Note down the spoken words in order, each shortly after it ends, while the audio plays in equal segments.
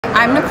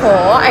I'm Nicole.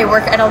 I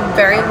work at a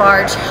very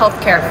large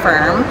healthcare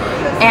firm,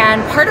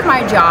 and part of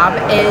my job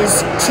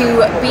is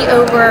to be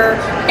over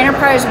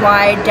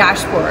enterprise-wide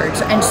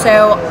dashboards. And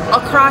so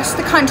across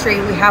the country,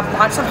 we have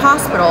lots of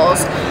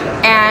hospitals,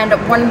 and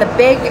one of the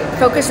big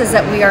focuses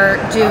that we are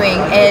doing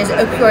is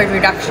opioid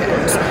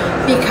reductions,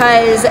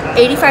 because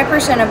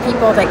 85% of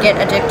people that get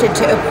addicted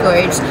to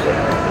opioids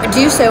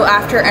do so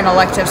after an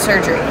elective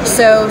surgery.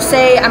 So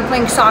say I'm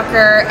playing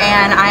soccer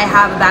and I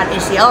have a bad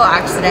ACL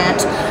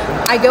accident,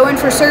 I go in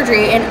for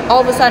surgery and all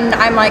of a sudden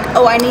I'm like,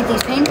 oh, I need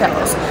these pain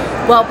pills.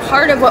 Well,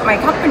 part of what my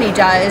company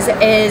does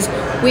is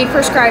we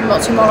prescribe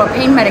multimodal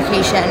pain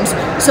medications,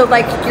 so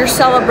like your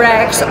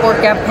Celebrex or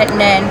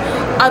gabapentin,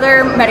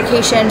 other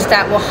medications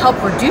that will help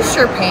reduce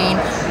your pain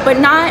but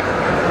not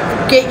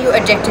get you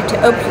addicted to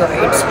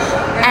opioids.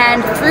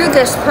 And through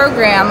this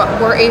program,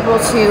 we're able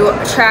to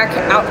track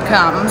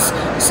outcomes.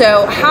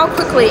 So how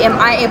quickly am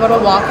I able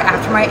to walk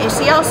after my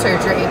ACL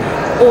surgery?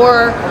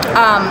 Or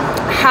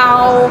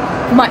how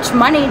much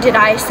money did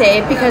I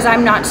save because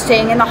I'm not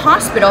staying in the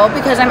hospital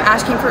because I'm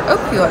asking for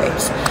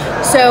opioids?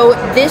 So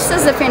this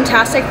is a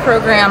fantastic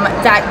program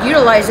that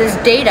utilizes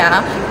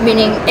data,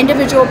 meaning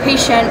individual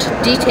patient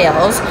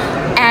details,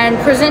 and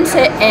presents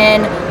it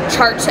in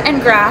charts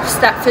and graphs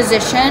that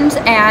physicians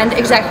and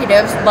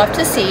executives love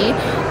to see,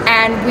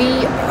 and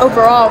we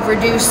overall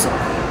reduce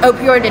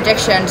opioid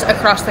addictions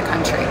across the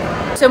country.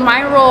 So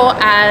my role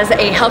as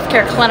a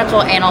healthcare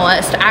clinical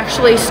analyst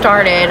actually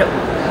started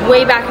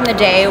way back in the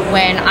day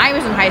when I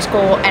was in high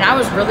school and I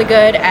was really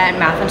good at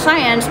math and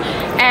science,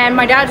 and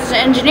my dad's an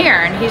engineer,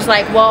 and he's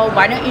like, well,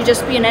 why don't you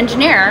just be an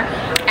engineer?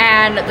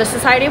 And the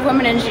Society of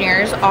Women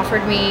Engineers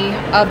offered me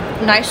a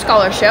nice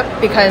scholarship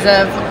because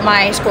of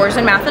my scores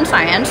in math and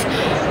science.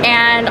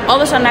 And all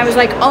of a sudden I was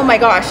like, oh my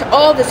gosh,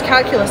 all this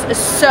calculus is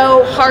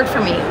so hard for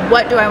me.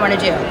 What do I want to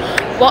do?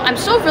 Well, I'm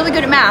still really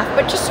good at math,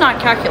 but just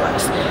not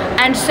calculus.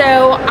 And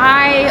so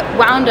I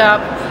wound up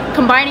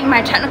combining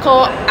my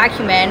technical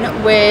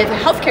acumen with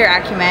healthcare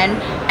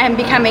acumen and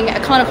becoming a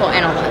clinical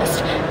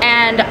analyst.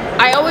 And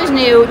I always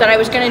knew that I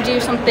was going to do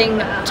something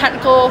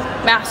technical,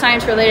 math,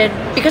 science related,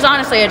 because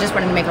honestly, I just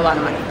wanted to make a lot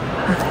of money.